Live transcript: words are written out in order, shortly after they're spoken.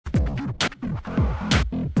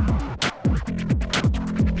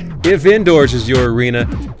If indoors is your arena,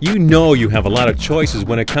 you know you have a lot of choices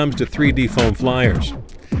when it comes to 3D foam flyers.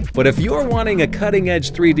 But if you're wanting a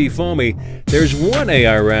cutting-edge 3D foamy, there's one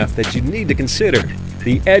ARF that you need to consider,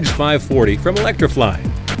 the Edge 540 from ElectriFly.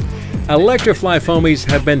 ElectriFly foamies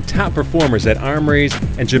have been top performers at armories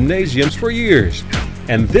and gymnasiums for years,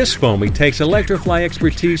 and this foamy takes ElectriFly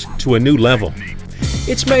expertise to a new level.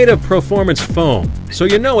 It's made of Pro-Formance foam, so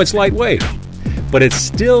you know it's lightweight, but it's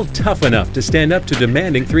still tough enough to stand up to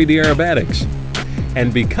demanding 3D aerobatics.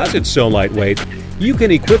 And because it's so lightweight, you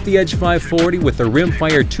can equip the Edge 540 with the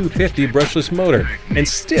RimFire 250 brushless motor and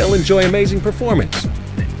still enjoy amazing performance.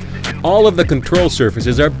 All of the control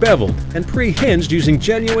surfaces are beveled and pre-hinged using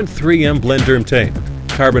genuine 3M Blenderm tape.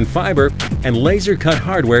 Carbon fiber and laser-cut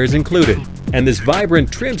hardware is included. And this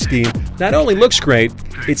vibrant trim scheme not only looks great,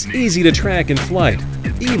 it's easy to track in flight,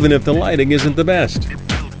 even if the lighting isn't the best.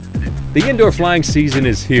 The indoor flying season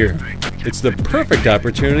is here. It's the perfect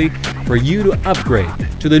opportunity for you to upgrade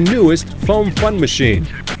to the newest foam fun machine,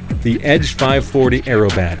 the Edge 540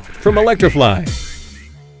 Aerobat from ElectriFly.